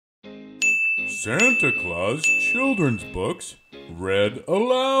Santa Claus children's books read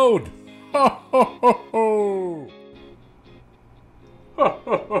aloud. Ha ha ha ho! Ha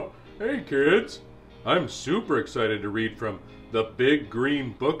ha ha! Hey kids! I'm super excited to read from The Big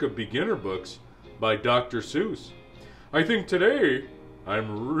Green Book of Beginner Books by Dr. Seuss. I think today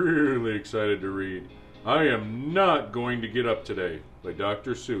I'm really excited to read I Am Not Going to Get Up Today by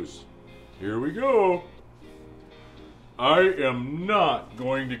Dr. Seuss. Here we go. I Am Not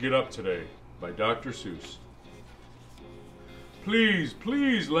Going to Get Up Today by Dr. Seuss. Please,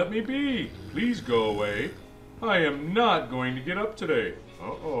 please let me be. Please go away. I am not going to get up today.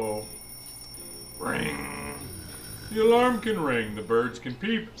 Uh-oh. Ring. The alarm can ring, the birds can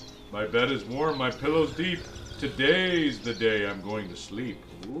peep. My bed is warm, my pillow's deep. Today's the day I'm going to sleep.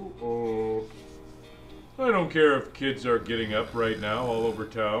 Uh-oh. I don't care if kids are getting up right now all over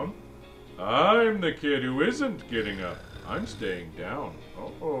town. I'm the kid who isn't getting up. I'm staying down.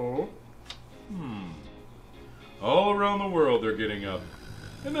 Uh-oh. All around the world they're getting up.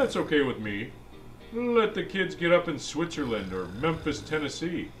 And that's okay with me. Let the kids get up in Switzerland or Memphis,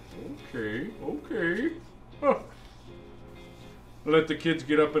 Tennessee. Okay, okay. Huh. Let the kids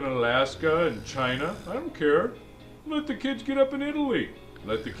get up in Alaska and China. I don't care. Let the kids get up in Italy.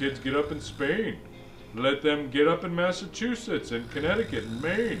 Let the kids get up in Spain. Let them get up in Massachusetts and Connecticut and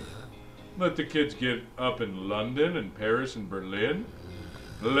Maine. Let the kids get up in London and Paris and Berlin.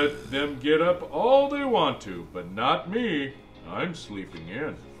 Let them get up all they want to, but not me. I'm sleeping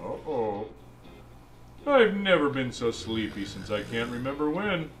in. Uh-oh. I've never been so sleepy since I can't remember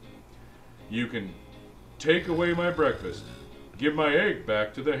when. You can take away my breakfast. Give my egg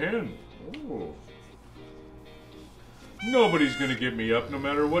back to the hen. Oh. Nobody's gonna get me up no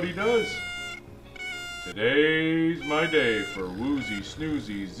matter what he does. Today's my day for woozy,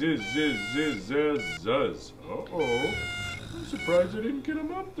 snoozy, ziz, ziz, ziz, zazz, zuzz. Uh-oh. I'm surprised I didn't get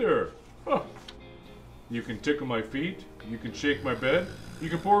him up there. Huh. You can tickle my feet. You can shake my bed. You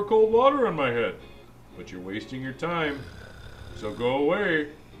can pour cold water on my head. But you're wasting your time. So go away.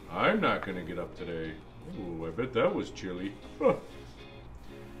 I'm not going to get up today. Ooh, I bet that was chilly. Huh.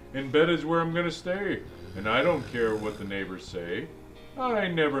 In bed is where I'm going to stay. And I don't care what the neighbors say. I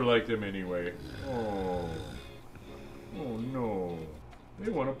never liked them anyway. Oh. Oh no. They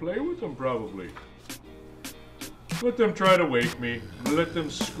want to play with them probably. Let them try to wake me. Let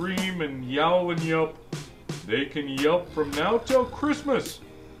them scream and yowl and yelp. They can yelp from now till Christmas.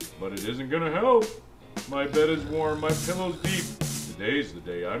 But it isn't gonna help. My bed is warm, my pillow's deep. Today's the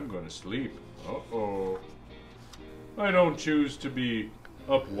day I'm gonna sleep. Uh-oh. I don't choose to be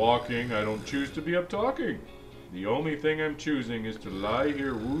up walking. I don't choose to be up talking. The only thing I'm choosing is to lie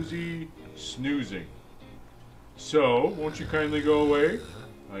here woozy, snoozing. So, won't you kindly go away?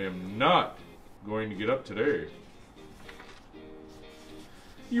 I am not going to get up today.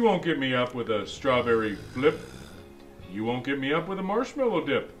 You won't get me up with a strawberry flip. You won't get me up with a marshmallow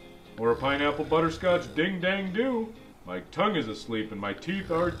dip. Or a pineapple butterscotch ding-dang-do. My tongue is asleep and my teeth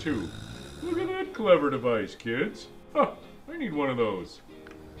are too. Look at that clever device, kids. Huh, I need one of those.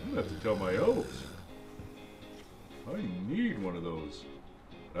 I'm gonna have to tell my elves. I need one of those.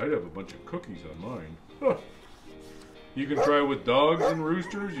 I'd have a bunch of cookies on mine. Huh. You can try with dogs and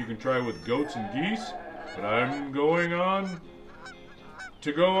roosters. You can try with goats and geese. But I'm going on...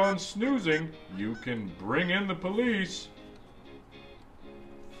 To go on snoozing, you can bring in the police.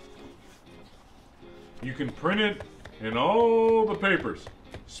 You can print it in all the papers.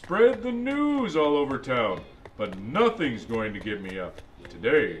 Spread the news all over town. But nothing's going to get me up.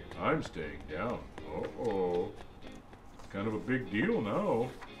 Today, I'm staying down. Uh-oh. Kind of a big deal now.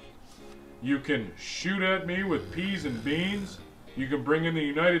 You can shoot at me with peas and beans. You can bring in the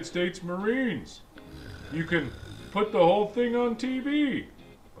United States Marines. You can put the whole thing on TV.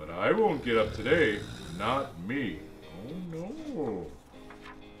 But I won't get up today. Not me. Oh no.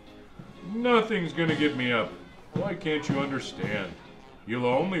 Nothing's gonna get me up. Why can't you understand? You'll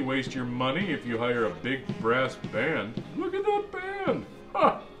only waste your money if you hire a big brass band. Look at that band!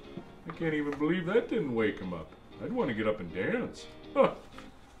 Ha! I can't even believe that didn't wake him up. I'd want to get up and dance. Ha!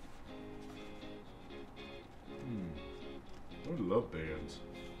 I love bands.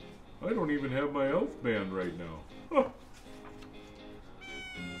 I don't even have my elf band right now. Huh.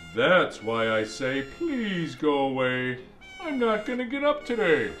 That's why I say, please go away. I'm not gonna get up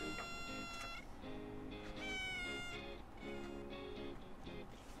today.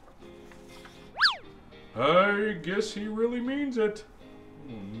 I guess he really means it.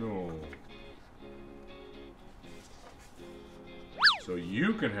 Oh no. So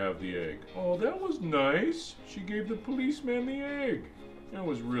you can have the egg. Oh, that was nice. She gave the policeman the egg. That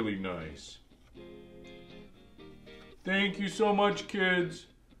was really nice. Thank you so much, kids.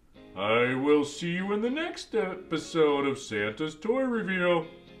 I will see you in the next episode of Santa's Toy Reveal.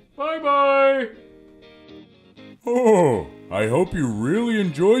 Bye-bye! Oh, I hope you really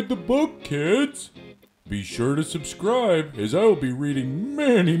enjoyed the book, kids. Be sure to subscribe, as I will be reading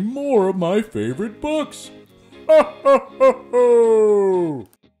many more of my favorite books. Ho, ho, ho, ho!